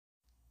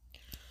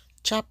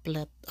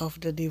Chaplet of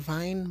the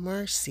Divine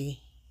Mercy.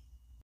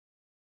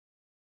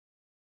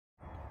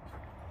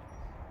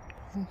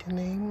 In the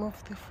name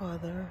of the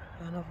Father,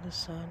 and of the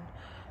Son,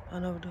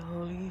 and of the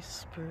Holy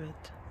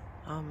Spirit.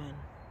 Amen.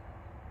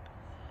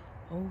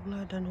 O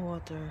blood and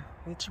water,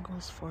 which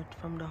goes forth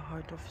from the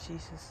heart of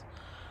Jesus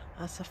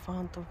as a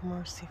fount of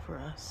mercy for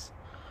us,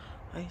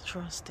 I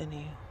trust in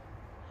you.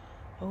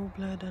 O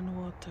blood and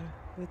water,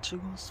 which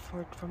goes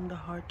forth from the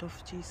heart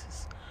of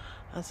Jesus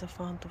as a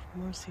fount of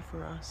mercy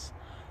for us,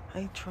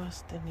 I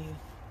trust in you.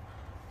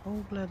 O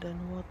blood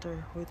and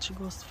water, which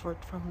goes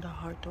forth from the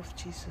heart of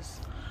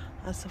Jesus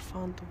as a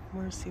fount of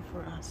mercy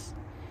for us,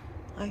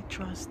 I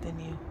trust in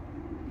you.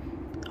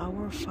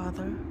 Our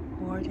Father,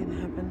 who art in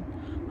heaven,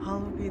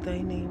 hallowed be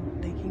thy name.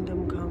 Thy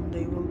kingdom come,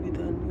 thy will be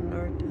done on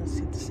earth as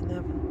it is in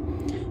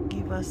heaven.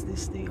 Give us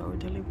this day our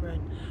daily bread,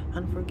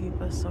 and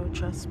forgive us our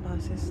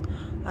trespasses,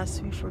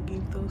 as we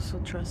forgive those who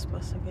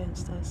trespass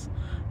against us.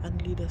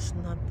 And lead us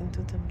not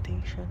into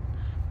temptation,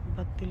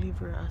 but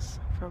deliver us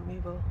from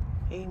evil.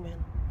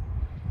 Amen.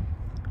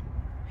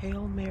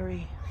 Hail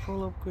Mary,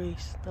 full of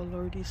grace, the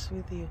Lord is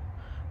with you.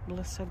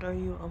 Blessed are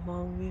you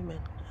among women,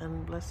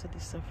 and blessed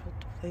is the fruit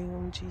of thy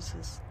womb,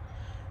 Jesus.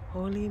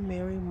 Holy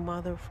Mary,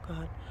 Mother of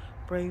God,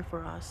 pray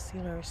for us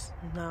sinners,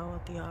 now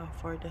at the hour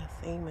of our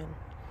death. Amen.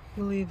 I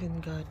believe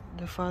in God,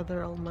 the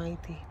Father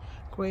Almighty,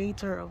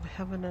 creator of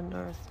heaven and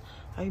earth.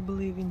 I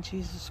believe in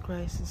Jesus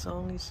Christ, his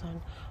only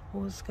Son, who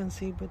was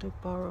conceived by the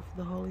power of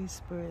the Holy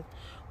Spirit,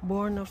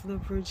 born of the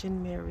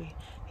Virgin Mary.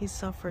 He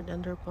suffered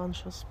under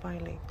Pontius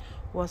Pilate,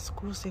 was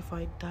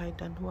crucified, died,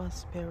 and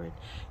was buried.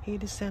 He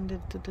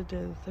descended to the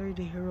dead. The third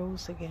day he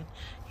rose again.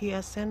 He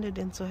ascended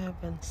into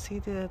heaven,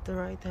 seated at the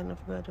right hand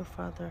of God the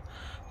Father.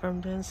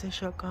 From thence he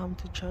shall come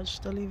to judge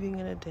the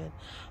living and the dead.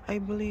 I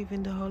believe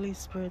in the Holy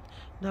Spirit,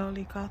 the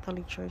Holy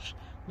Catholic Church,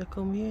 the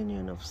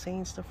communion of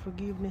saints, the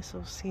forgiveness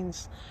of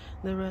sins,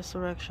 the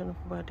resurrection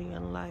of body,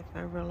 and life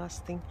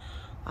everlasting.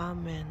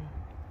 Amen.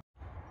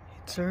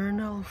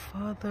 Eternal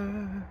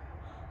Father,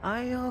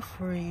 I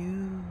offer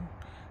you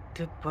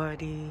the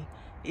body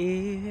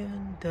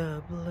and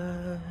the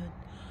blood,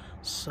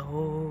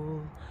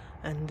 soul,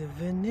 and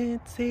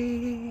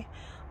divinity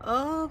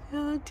of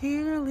your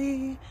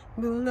dearly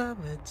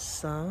beloved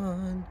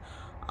Son,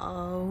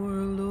 our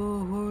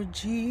Lord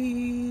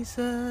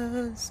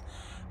Jesus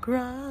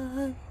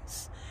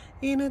Christ,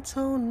 in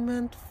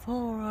atonement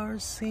for our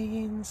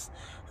sins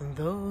and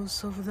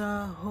those of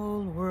the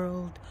whole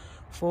world,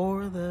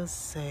 for the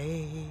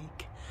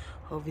sake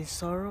of his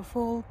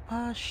sorrowful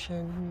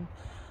passion.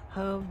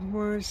 Have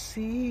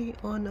mercy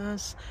on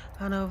us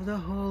and of the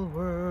whole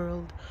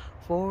world,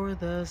 for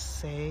the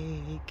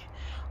sake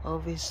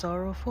of his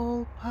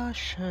sorrowful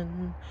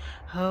passion.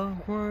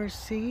 Have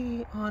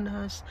mercy on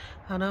us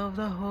and of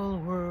the whole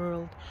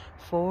world,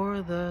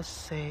 for the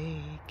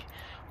sake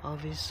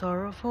of his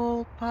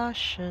sorrowful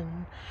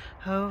passion.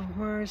 Have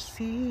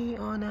mercy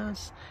on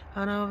us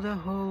and of the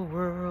whole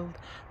world,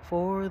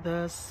 for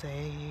the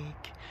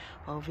sake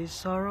of his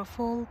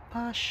sorrowful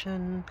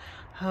passion.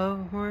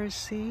 Have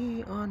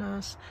mercy on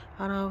us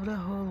and of the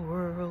whole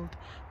world,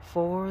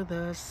 for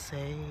the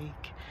sake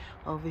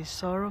of his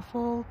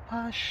sorrowful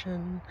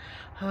passion.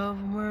 Have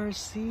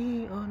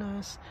mercy on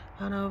us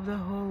and of the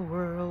whole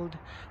world,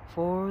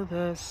 for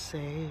the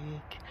sake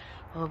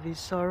of his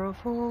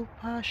sorrowful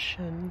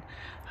passion.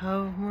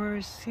 Have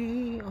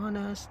mercy on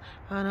us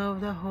and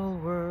of the whole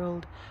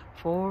world,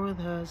 for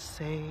the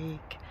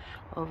sake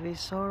of his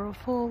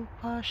sorrowful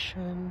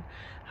passion.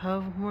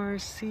 Have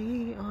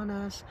mercy on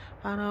us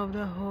and of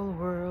the whole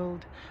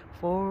world,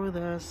 for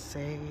the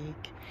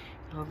sake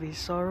of his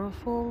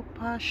sorrowful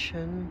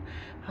passion.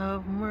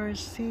 Have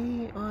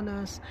mercy on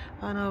us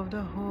and of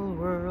the whole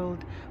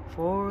world,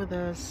 for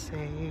the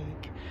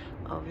sake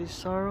of his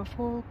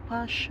sorrowful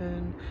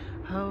passion.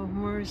 Have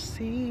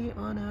mercy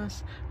on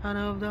us and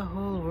of the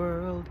whole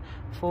world,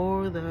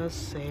 for the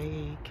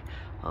sake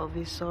of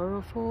his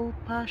sorrowful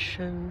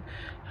passion.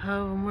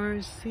 Have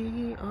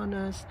mercy on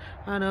us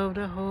and of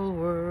the whole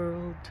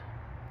world.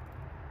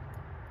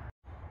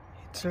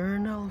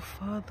 Eternal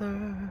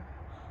Father,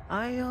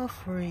 I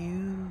offer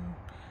you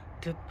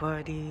the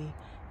body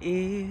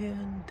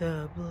and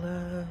the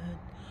blood,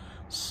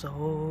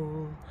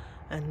 soul,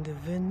 and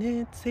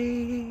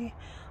divinity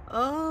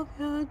of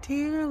your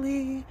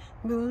dearly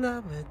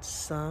beloved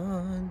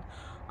Son,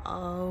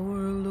 our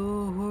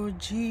Lord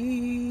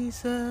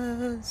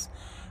Jesus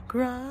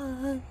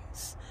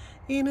Christ,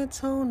 in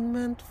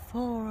atonement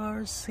for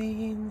our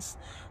sins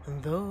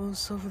and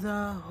those of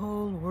the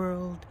whole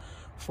world,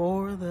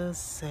 for the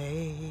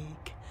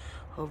sake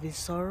of his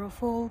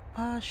sorrowful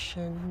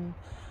passion.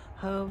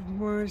 Have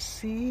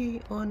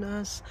mercy on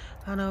us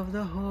and of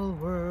the whole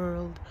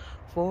world,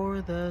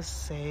 for the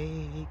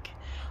sake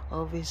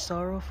of his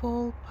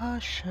sorrowful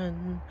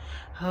passion.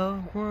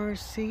 Have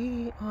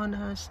mercy on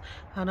us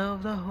and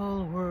of the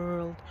whole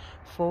world,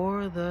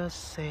 for the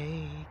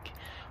sake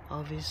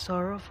of his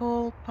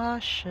sorrowful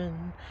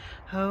passion.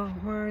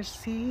 Have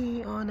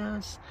mercy on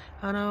us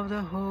and of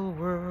the whole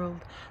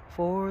world,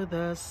 for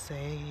the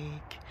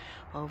sake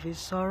of his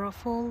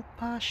sorrowful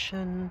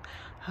passion,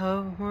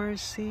 have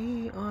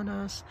mercy on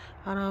us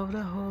and of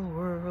the whole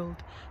world,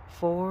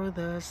 for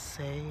the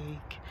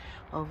sake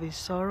of his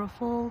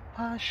sorrowful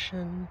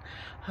passion,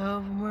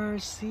 have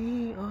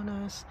mercy on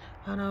us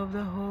and of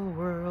the whole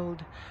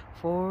world,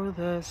 for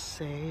the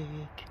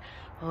sake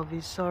of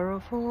his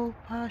sorrowful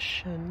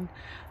passion,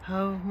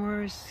 have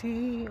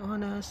mercy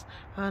on us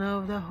and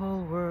of the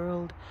whole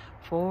world,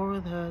 for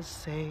the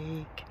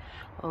sake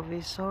of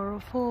his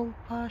sorrowful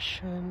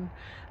passion,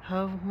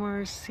 have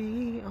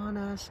mercy on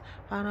us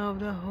and of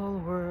the whole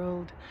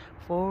world,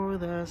 for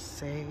the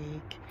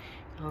sake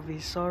of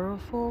his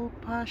sorrowful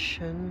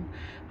passion,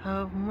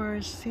 have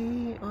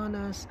mercy on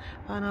us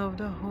and of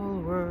the whole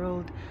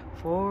world,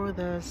 for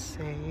the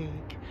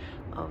sake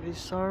of his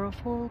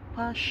sorrowful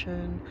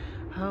passion,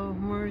 have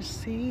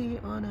mercy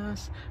on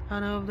us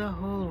and of the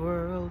whole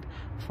world,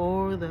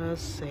 for the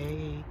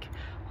sake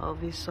of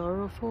his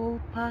sorrowful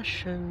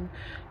passion,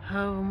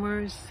 have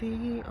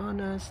mercy on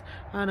us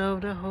and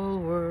of the whole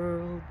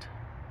world.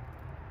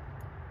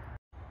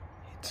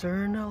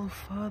 Eternal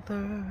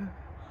Father,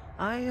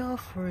 I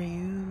offer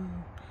you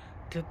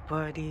the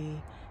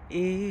body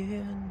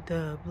and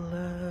the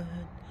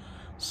blood,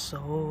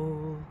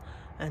 soul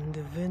and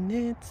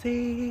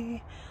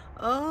divinity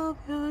of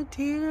your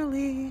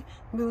dearly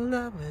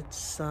beloved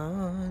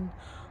Son,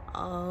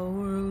 our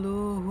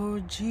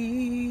Lord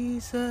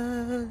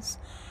Jesus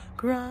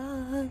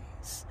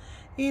Christ,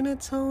 in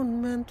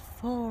atonement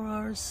for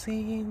our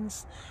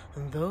sins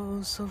and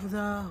those of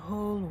the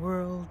whole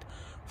world,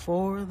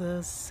 for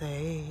the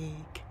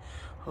sake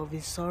of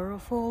his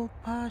sorrowful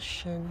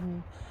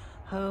passion,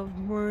 have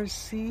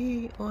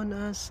mercy on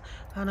us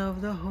and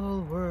of the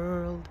whole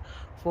world,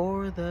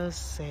 for the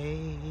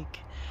sake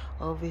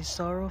of his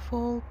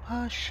sorrowful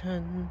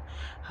passion,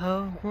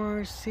 have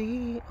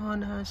mercy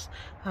on us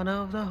and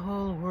of the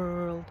whole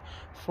world,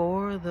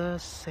 for the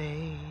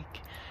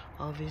sake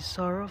of his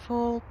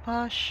sorrowful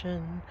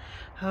passion,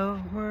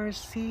 have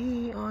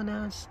mercy on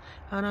us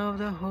and of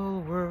the whole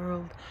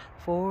world,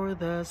 for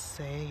the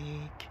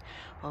sake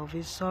of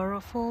his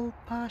sorrowful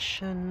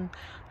passion,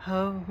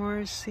 have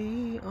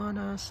mercy on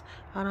us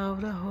and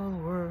of the whole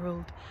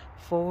world,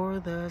 for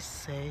the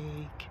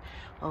sake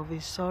of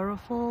his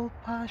sorrowful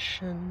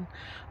passion,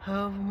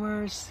 have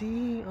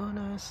mercy on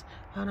us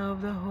and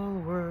of the whole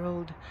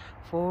world,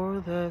 for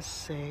the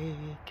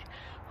sake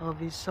of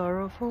his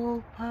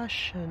sorrowful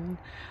passion,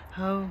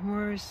 have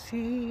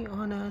mercy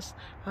on us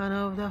and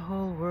of the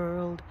whole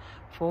world,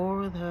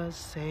 for the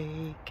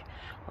sake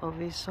of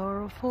his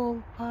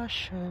sorrowful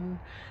passion,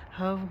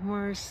 have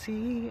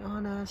mercy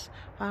on us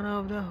and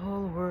of the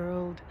whole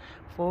world,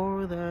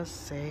 for the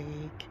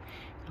sake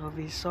of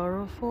his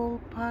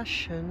sorrowful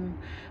passion,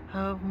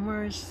 have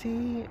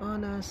mercy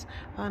on us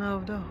and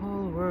of the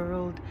whole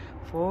world,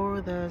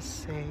 for the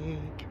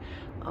sake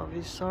of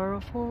his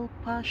sorrowful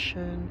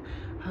passion,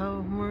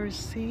 have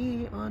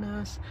mercy on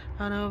us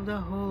and of the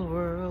whole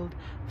world,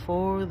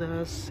 for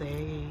the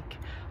sake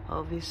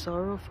of his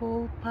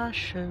sorrowful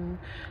passion,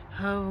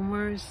 have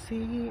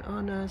mercy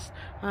on us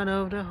and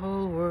of the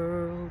whole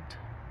world.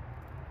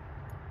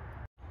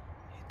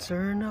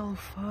 Eternal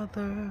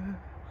Father,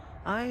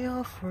 I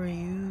offer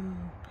you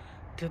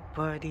the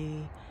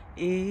body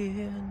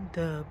and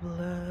the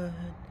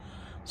blood,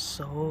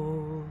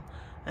 soul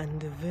and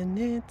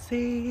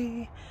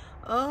divinity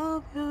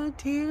of your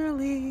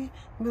dearly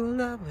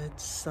beloved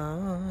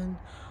Son,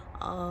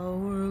 our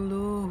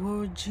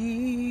Lord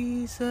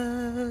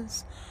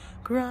Jesus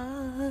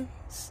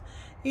Christ,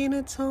 in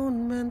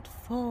atonement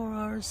for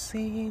our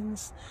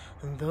sins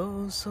and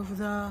those of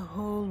the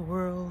whole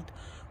world,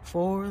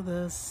 for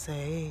the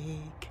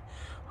sake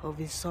of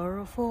his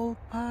sorrowful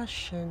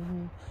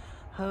passion,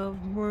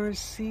 have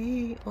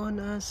mercy on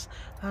us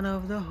and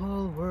of the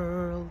whole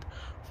world,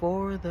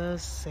 for the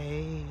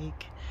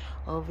sake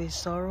of his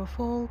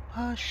sorrowful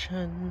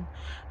passion,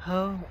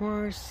 have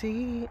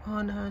mercy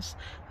on us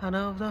and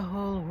of the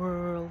whole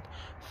world,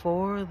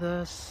 for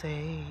the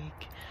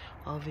sake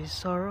of his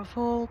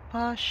sorrowful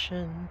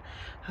passion,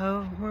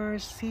 have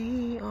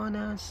mercy on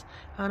us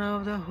and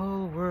of the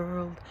whole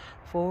world,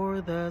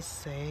 for the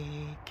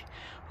sake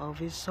of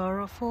his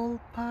sorrowful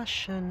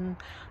passion,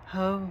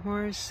 have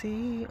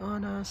mercy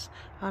on us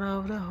and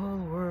of the whole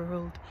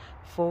world,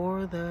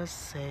 for the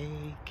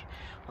sake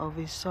of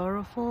his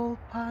sorrowful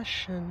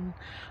passion,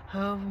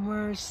 have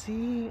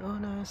mercy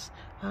on us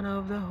and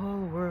of the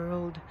whole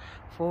world,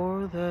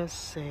 for the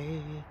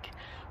sake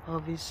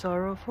of his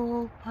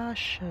sorrowful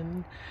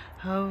passion,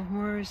 have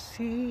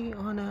mercy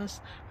on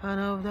us and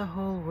of the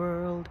whole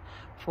world,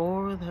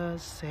 for the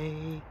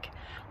sake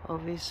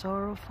of his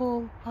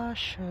sorrowful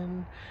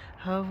passion,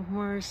 have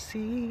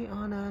mercy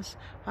on us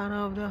and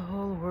of the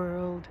whole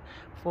world,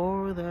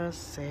 for the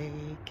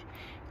sake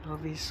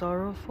of his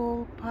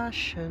sorrowful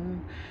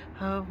passion,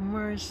 have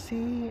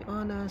mercy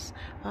on us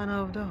and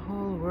of the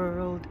whole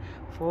world,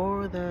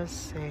 for the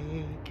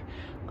sake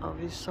of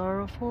his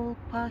sorrowful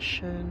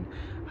passion,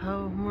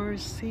 have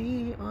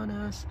mercy on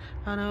us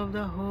and of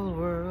the whole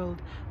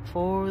world,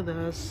 for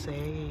the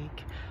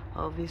sake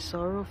of his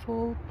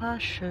sorrowful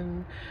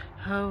passion,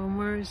 have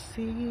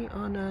mercy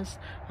on us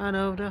and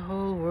of the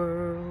whole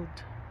world.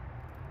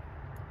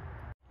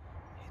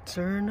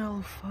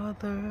 Eternal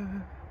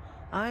Father,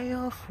 I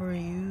offer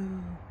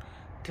you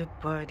the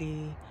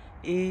body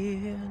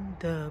and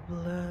the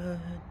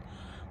blood,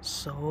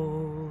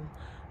 soul,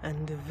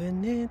 and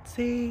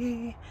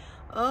divinity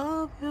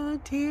of your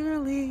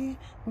dearly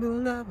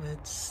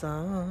beloved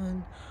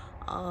Son,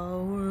 our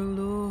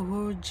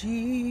Lord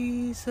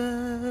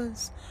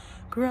Jesus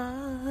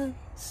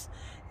Christ,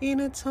 in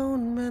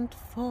atonement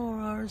for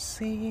our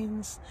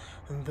sins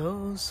and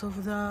those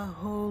of the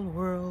whole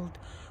world,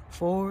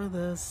 for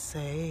the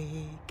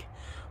sake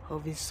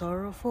of his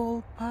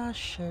sorrowful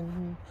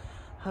passion,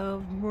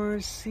 have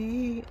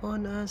mercy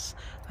on us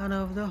and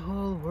of the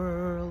whole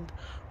world,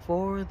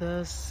 for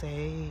the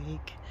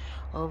sake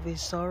of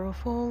his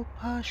sorrowful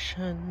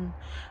passion,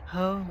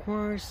 have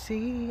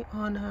mercy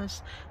on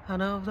us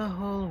and of the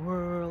whole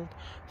world,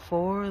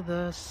 for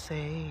the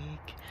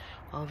sake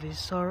of his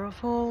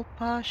sorrowful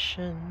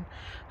passion,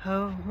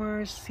 have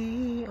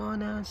mercy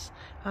on us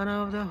and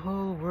of the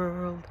whole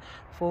world,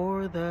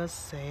 for the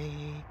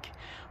sake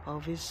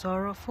of his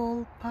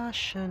sorrowful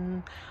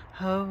passion,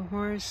 have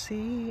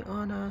mercy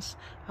on us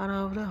and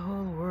of the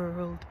whole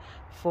world,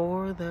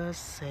 for the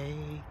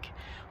sake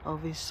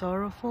of his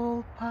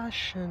sorrowful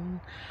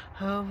passion,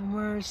 have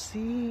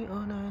mercy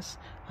on us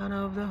and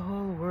of the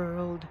whole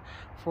world,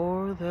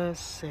 for the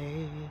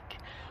sake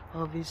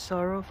of his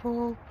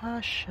sorrowful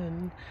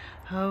passion,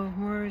 have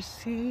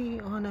mercy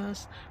on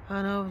us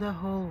and of the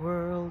whole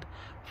world,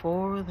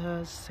 for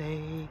the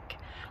sake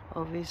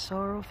of his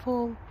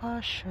sorrowful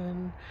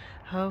passion,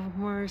 have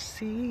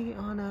mercy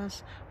on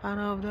us and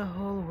of the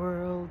whole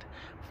world,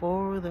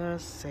 for the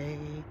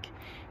sake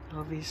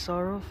of his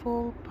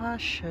sorrowful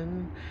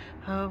passion,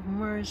 have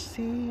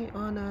mercy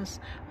on us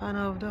and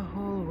of the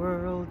whole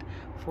world,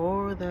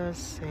 for the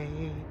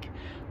sake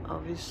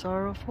of his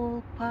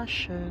sorrowful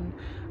passion,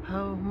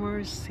 have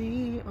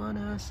mercy on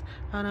us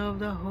and of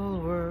the whole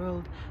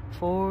world,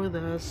 for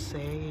the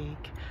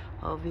sake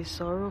of his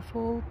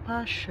sorrowful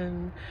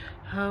passion,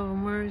 have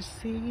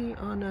mercy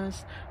on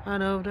us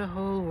and of the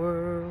whole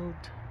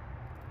world.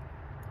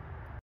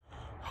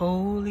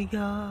 Holy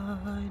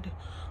God,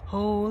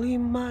 Holy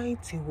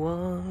Mighty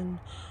One,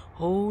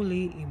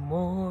 Holy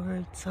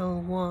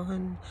Immortal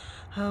One,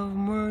 have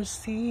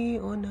mercy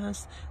on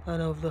us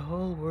and of the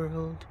whole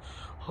world.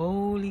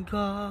 Holy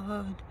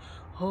God,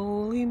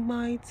 Holy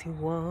Mighty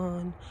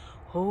One,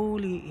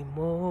 Holy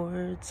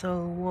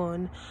Immortal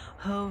One,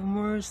 have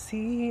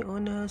mercy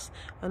on us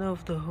and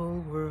of the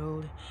whole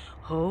world.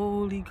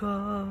 Holy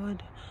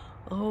God,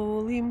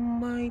 Holy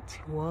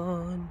Mighty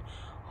One,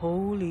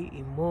 Holy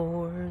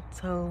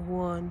Immortal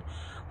One,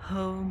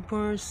 have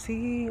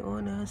mercy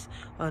on us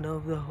and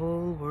of the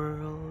whole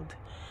world.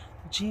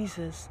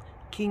 Jesus,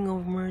 King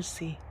of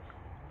mercy,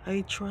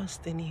 I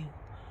trust in you.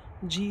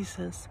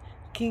 Jesus,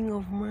 King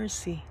of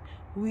mercy,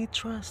 we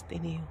trust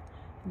in you.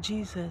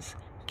 Jesus,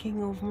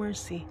 King of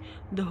mercy,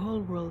 the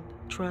whole world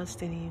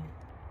trusts in you.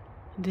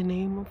 In the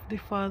name of the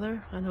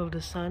Father, and of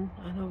the Son,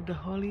 and of the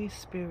Holy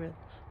Spirit.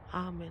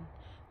 Amen.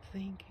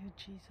 Thank you,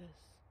 Jesus.